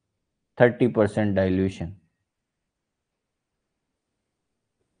be 30% dilution.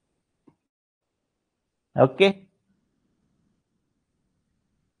 Okay.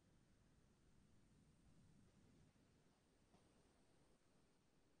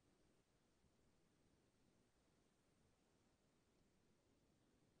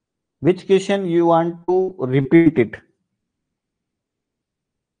 Which question you want to repeat it?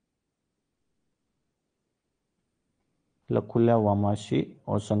 Lakhulya Vamashi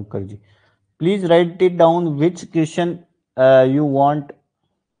or Shankarji. Please write it down which question you want.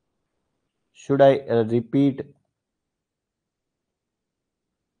 Should I repeat?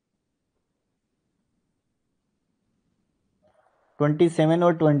 27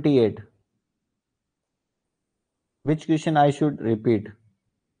 or 28? Which question I should repeat?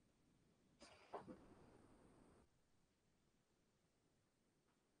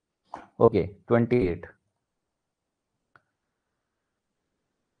 Okay, 28.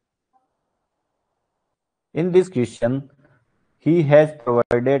 In this question, he has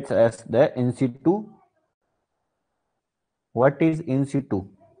provided us the in situ. What is in situ?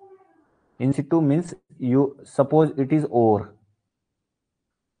 In situ means you suppose it is ore.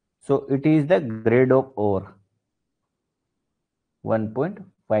 So it is the grade of ore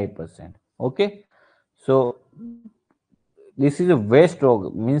 1.5%. Okay. So this is a waste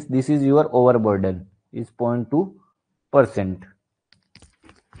rock, means this is your overburden is 0.2%.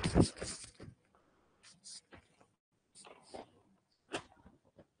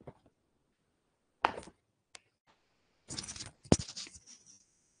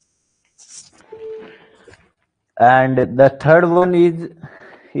 And the third one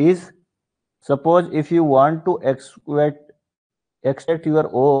is suppose if you want to extract your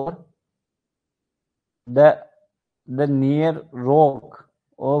ore, the near rock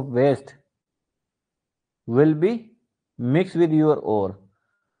of waste will be mixed with your ore.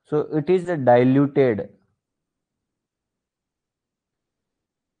 So it is a diluted.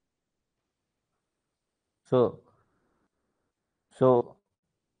 So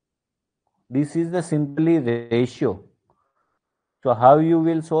this is the simply ratio. So how you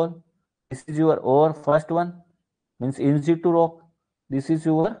will solve? This is your ore, first one means in situ rock. This is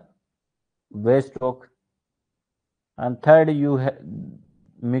your waste rock, and third you have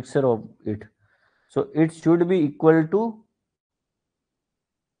mixture of it. So it should be equal to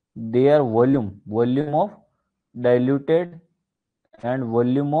their volume of diluted and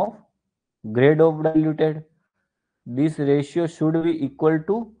volume of grade of diluted. This ratio should be equal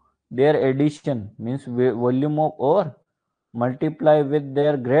to their addition, means volume of ore multiply with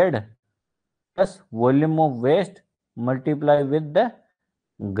their grade plus volume of waste multiply with the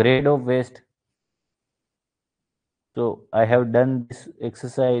grade of waste. So I have done this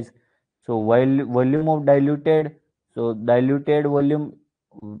exercise So while volume of diluted, so diluted volume,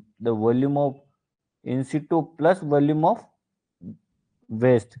 the volume of in situ plus volume of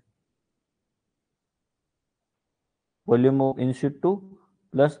waste, volume of in two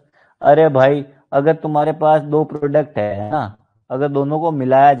plus. अरे भाई, अगर तुम्हारे पास दो product है ना, अगर दोनों को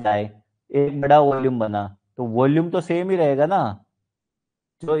मिलाया जाए एक बड़ा वॉल्यूम बना, तो वॉल्यूम तो सेम ही रहेगा ना,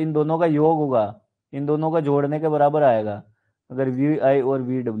 जो इन दोनों का योग होगा इन दोनों का जोड़ने के बराबर आएगा, अगर वी आई और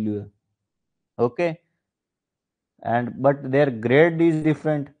वी डब्ल्यू है। Okay, and but there grade is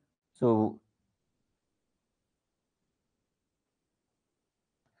different,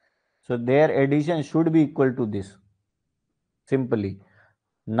 so their addition should be equal to this simply.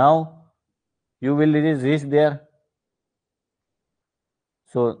 Now you will reach there.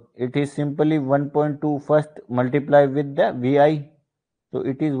 So it is simply 1.2 first multiply with the Vi. So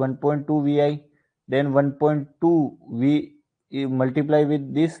it is 1.2 Vi. Then 1.2 V multiply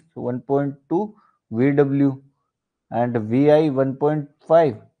with this 1.2 Vw and Vi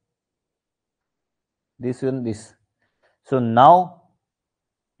 1.5. This one this. So now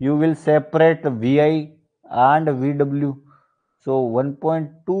you will separate Vi and Vw. So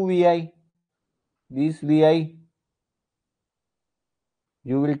 1.2 Vi, this Vi,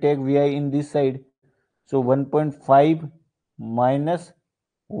 you will take Vi in this side. So 1.5 minus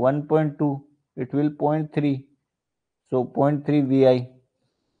 1.2, it will 0.3. So 0.3 Vi.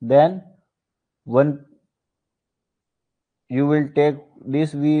 Then 1, you will take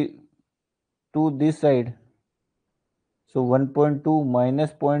this V to this side. So 1.2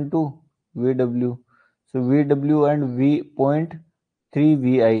 minus 0.2 Vw. So Vw and V 0.3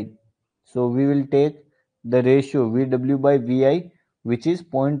 Vi. So we will take the ratio Vw by Vi, which is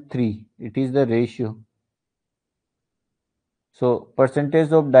 0.3. It is the ratio. So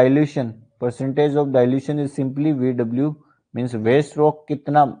percentage of dilution is simply Vw, means waste rock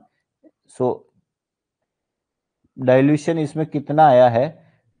कितना, so dilution इसमें कितना आया है,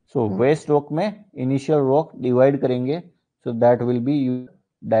 सो waste rock में initial rock divide करेंगे, so that will be you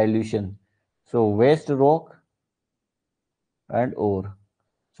dilution. So waste rock and or,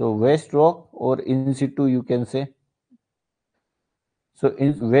 so waste rock और इन Situ you can say, so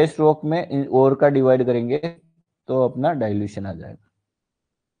in waste rock में ओर का डिवाइड करेंगे तो अपना डाइल्यूशन आ जाएगा.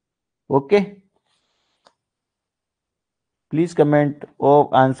 Okay, please comment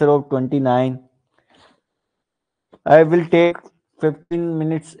of answer of 29. I will take 15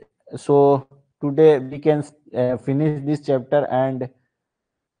 minutes. So today we can finish this chapter, and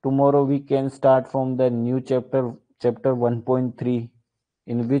tomorrow we can start from the new chapter, chapter 1.3,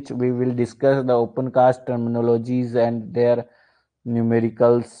 in which we will discuss the open cast terminologies and their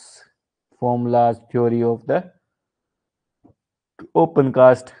numericals, formulas, theory of the open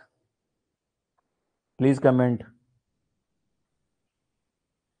cast. Please comment.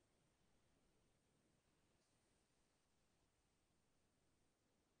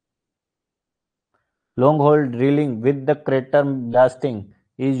 Long hole drilling with the crater blasting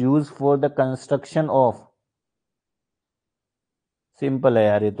is used for the construction of, simple है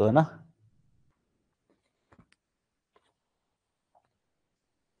यार ये तो, है ना.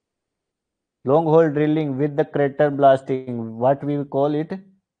 Long hole drilling with the crater blasting, what we call it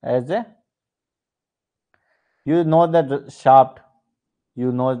as a, you know the shaft,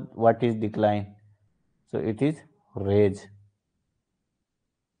 you know what is decline, so it is ridge,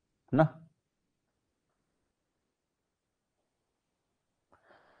 na.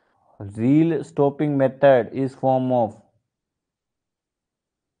 Reel stopping method is form of,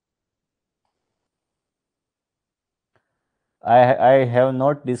 I have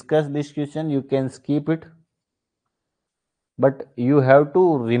not discussed this question, you can skip it, but you have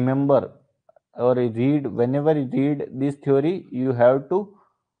to remember or read, whenever you read this theory you have to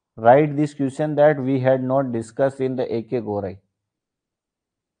write this question that we had not discussed in the AK GORAI.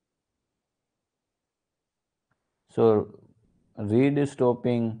 So reel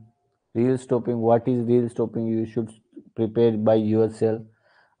stopping, what is reel stopping, you should prepare by yourself.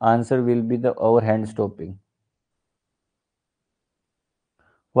 Answer will be the overhand stopping.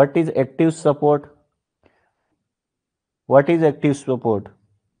 What is active support? What is active support?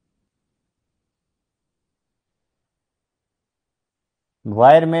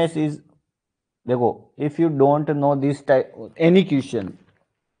 Wire mesh is, देखो, if you don't know this type any question,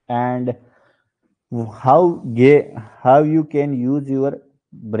 and how you can use your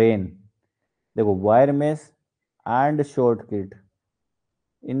brain, देखो, wire mesh and shortcut,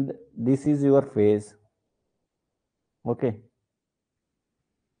 this is your phase. Okay,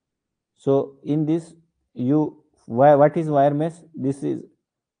 so in this you, what is wire mesh, this is,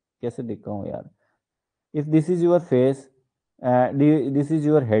 कैसे दिखाऊं यार, if this is your face, this is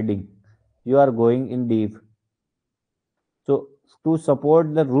your heading, you are going in deep. So to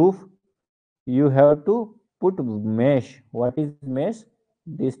support the roof, you have to put mesh. What is mesh?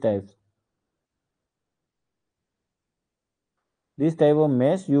 These types. This type of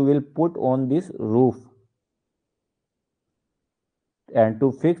mesh you will put on this roof. And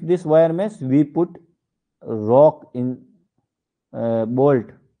to fix this wire mesh, we put rock in bolt.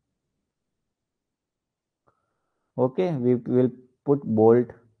 Okay, we will put bolt,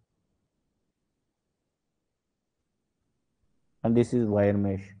 and this is wire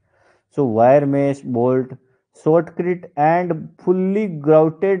mesh. So wire mesh, bolt, shortcut, and fully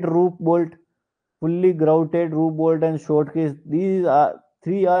grouted roof bolt and shortcut. These are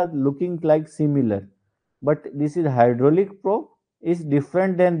three are looking like similar, but this is hydraulic probe is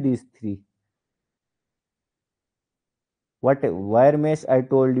different than these three. What wire mesh I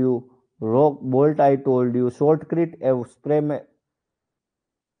told you, rock bolt I told you, shortcut a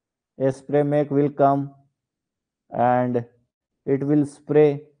spray make will come, and it will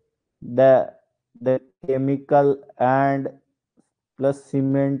spray the chemical and plus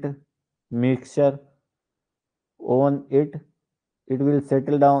cement mixture on it. It will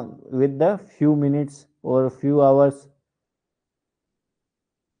settle down with the few minutes or few hours.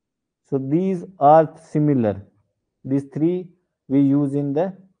 So these are similar. These three we use in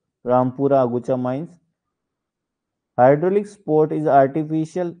the Rampura Agucha mines. Hydraulic support is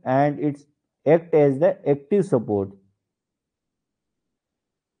artificial and it act as the active support.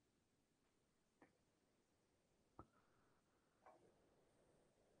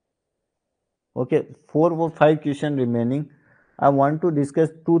 Okay, 4 or 5 questions remaining. I want to discuss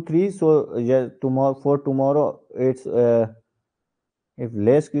 2, 3. So yeah, tomorrow it's if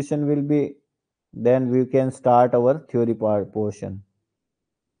less question will be, then we can start our theory part portion.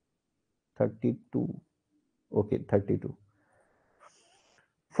 32. Okay, 32.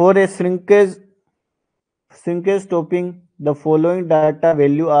 For a shrinkage stopping, the following data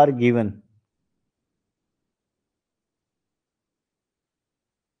value are given.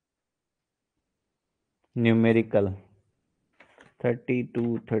 Numerical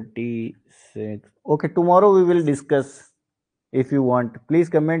 32, 36. Okay, tomorrow we will discuss. If you want, please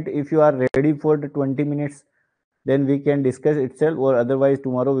comment if you are ready for the 20 minutes, then we can discuss itself, or otherwise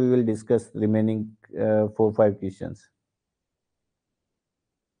tomorrow we will discuss remaining 4 5 questions.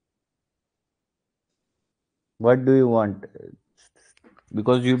 What do you want?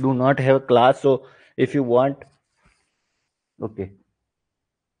 Because you do not have class, so if you want, okay,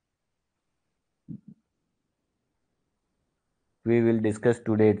 we will discuss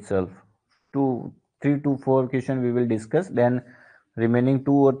today itself. 2 3 to 4 question we will discuss, then remaining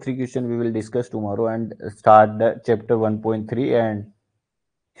 2 or 3 question we will discuss tomorrow and start the chapter 1.3 and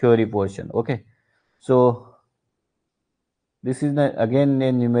theory portion. Okay, so this is again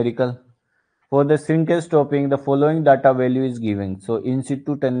a numerical. For the shrinkage stopping, the following data value is given. So in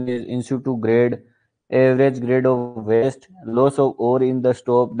situ tonnage, in situ grade, average grade of waste, loss of ore in the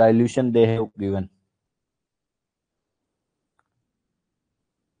stop, dilution they have given.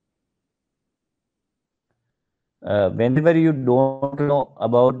 Whenever you don't know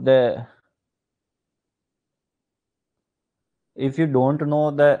about the, if you don't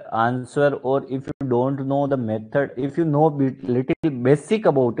know the answer, or if you don't know the method, if you know little basic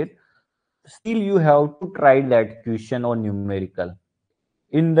about it, still you have to try that question or numerical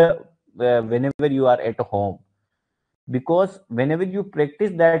in the whenever you are at home, because whenever you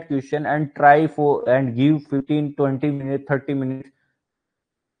practice that question and try for and give 15 20 minutes 30 minutes,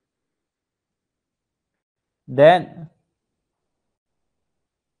 then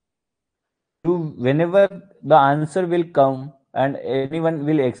you, whenever the answer will come and anyone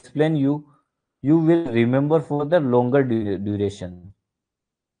will explain you, you will remember for the longer duration.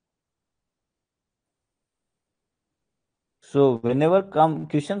 So whenever come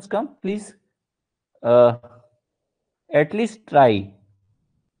questions come, please uh, at least try.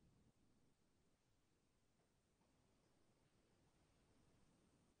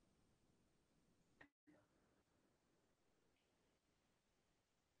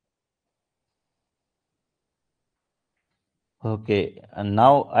 Okay, and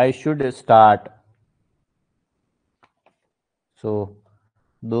now I should start. So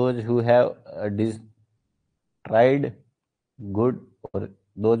those who have tried, good, or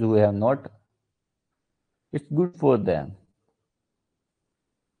those who have not, it's good for them.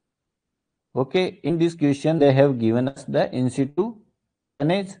 Okay, in this question they have given us the in situ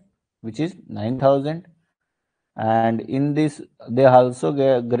tonnage, which is 9,000, and in this they also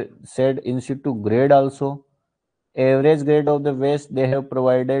said in situ grade also, average grade of the waste they have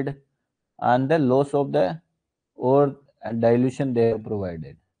provided, and the loss of the ore and dilution they have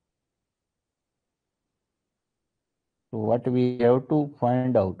provided. So what we have to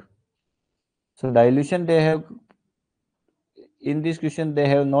find out? So dilution, they have, in this question they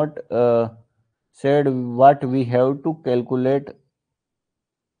have not said what we have to calculate.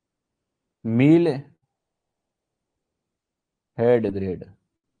 Meal head grade.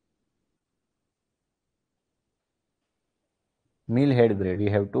 Meal head grade we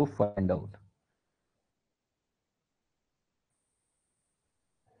have to find out.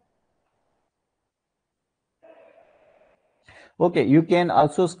 Okay, you can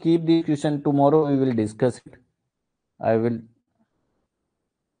also skip this question. Tomorrow we will discuss it. I will.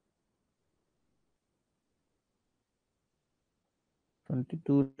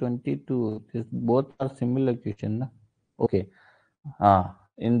 22. This both are similar question, na? Okay.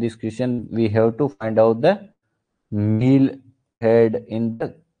 In this question we have to find out the meal head in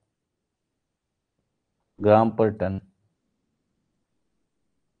the gram per ton.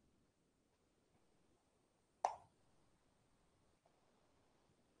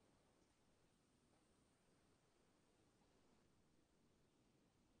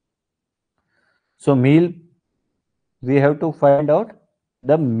 So meal, we have to find out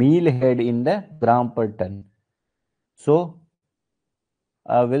the meal head in the gram per ton. So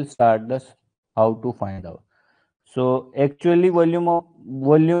I will start this how to find out. So actual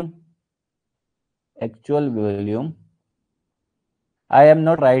volume. I am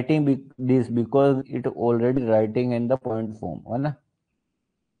not writing this because it already writing in the point form. है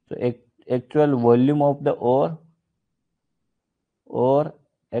So actual volume of the ore or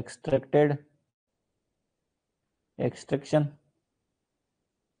extraction.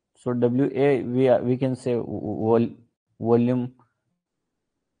 So WA we can say volume.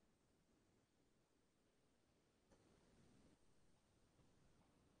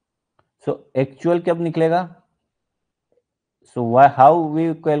 So actual कब निकलेगा? So how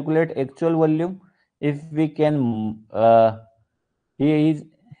we calculate actual volume? If we can, he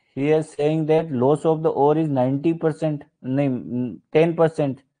is saying that loss of the ore is 90%,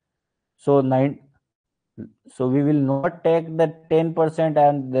 10%. So so we will not take the 10%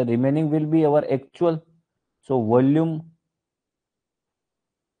 and the remaining will be our actual. So volume.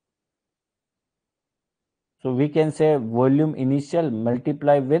 So we can say volume initial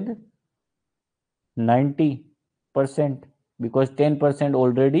multiply with 90% because 10%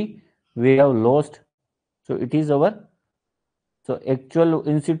 already we have lost. So it is our, so actual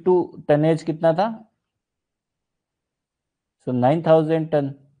in situ tonnage कितना था? So 9,000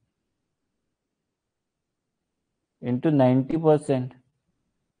 ton into 90%.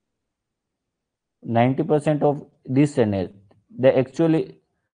 90% of this tonnage. The actually,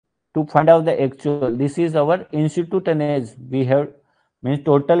 to find out the actual, this is our in situ tonnage. We have, means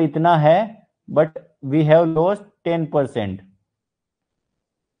total इतना है, but we have lost 10%.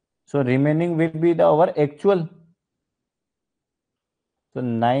 So remaining will be our actual. So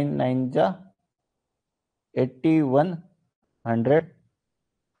 9 9 ja 8,100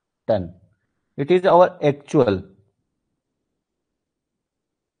 ton. It is our actual.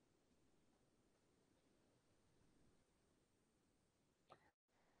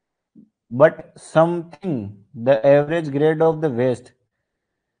 But something, the average grade of the waste,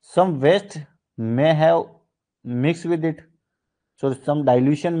 some waste may have mixed with it. So some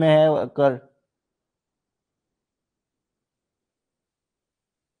dilution may have occurred.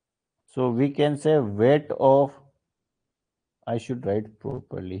 So we can say weight of, I should write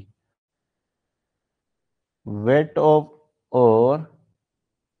properly, weight of ore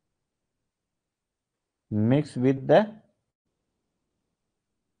mixed with the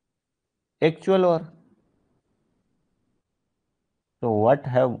actual ore. So what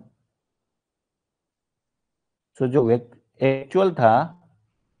have, so जो actual था,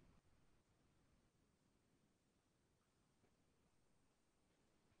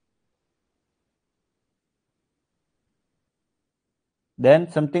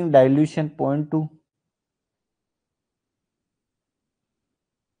 then something dilution 0.2.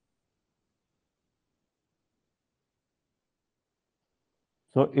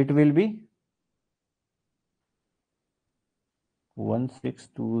 So it will be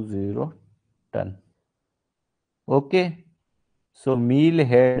 1620 ton. Okay. So meal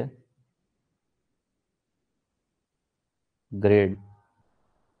head grade.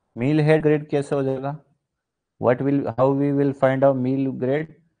 Meal head grade कैसे हो जाएगा? How we will find out meal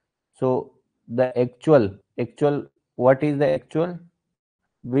grade? So the actual, what is the actual?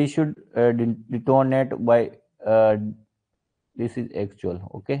 We should detonate by this is actual.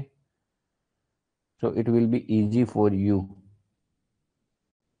 Okay. So it will be easy for you.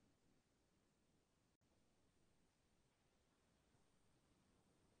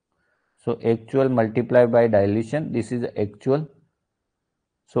 So actual multiplied by dilution, this is actual.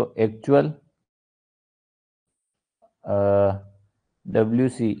 So actual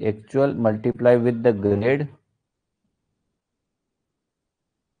WC, actual multiply with the grade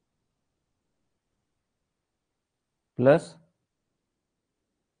plus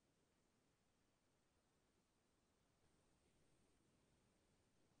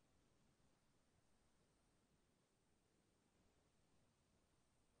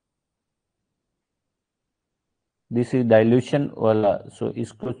this is dilution वाला. सो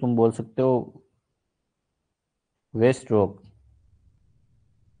इसको तुम बोल सकते हो waste stroke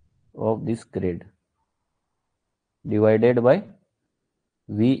of this grade divided by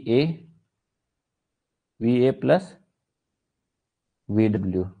VA plus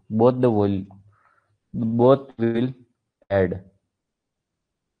VW. Both will add.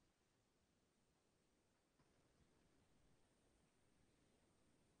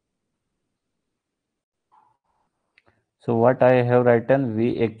 So what I have written,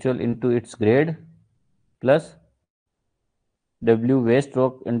 V actual into its grade plus W waste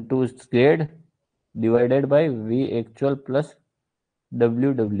stroke into its grade divided by V actual plus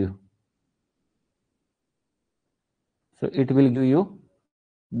WW. So it will give you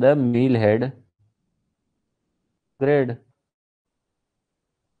the mill head grade.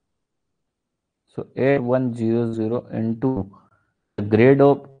 So 8100 into the grade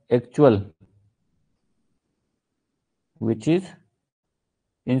of actual, which is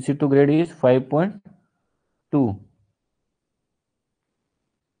in situ grade is 5.2,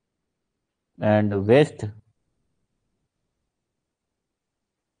 and waste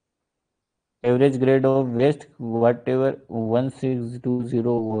average grade of waste whatever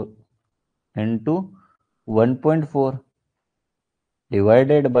 1620 into 1.4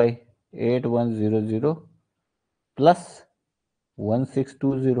 divided by 8100 plus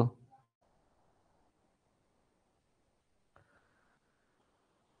 1620.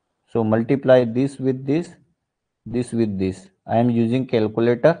 So multiply this with this with this. I am using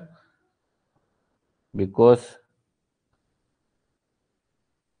calculator because,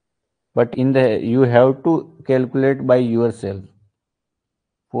 but in the you have to calculate by yourself.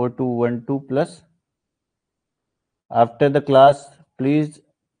 4212 plus. After the class, please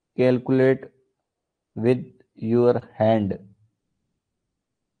calculate with your hand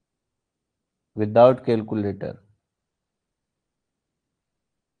without calculator.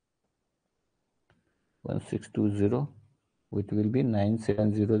 1620, which will be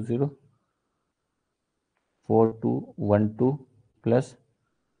 9700, 4212 plus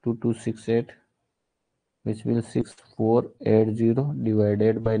 2268, which will 6480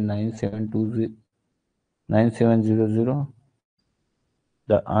 divided by 9720, 9700.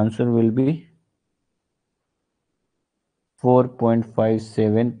 The answer will be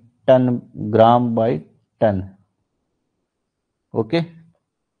 4.57 ton gram by ton. Okay.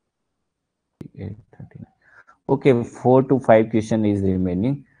 Okay, 4 to 5 question is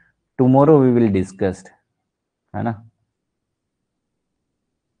remaining. Tomorrow we will discuss, है ना?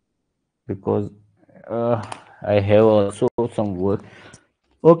 Because I have also some work.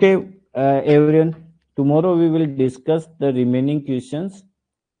 Okay, everyone. Tomorrow we will discuss the remaining questions.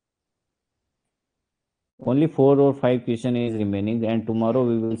 Only 4 or 5 question is remaining, and tomorrow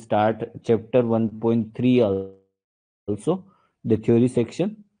we will start chapter 1.3 also, the theory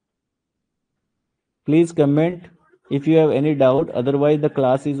section. Please comment if you have any doubt. Otherwise, the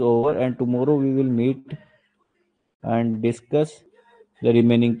class is over, and tomorrow we will meet and discuss the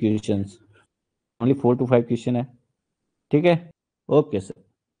remaining questions. Only 4 to 5 question है. ठीक है? Okay sir.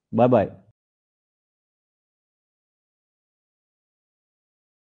 Bye bye.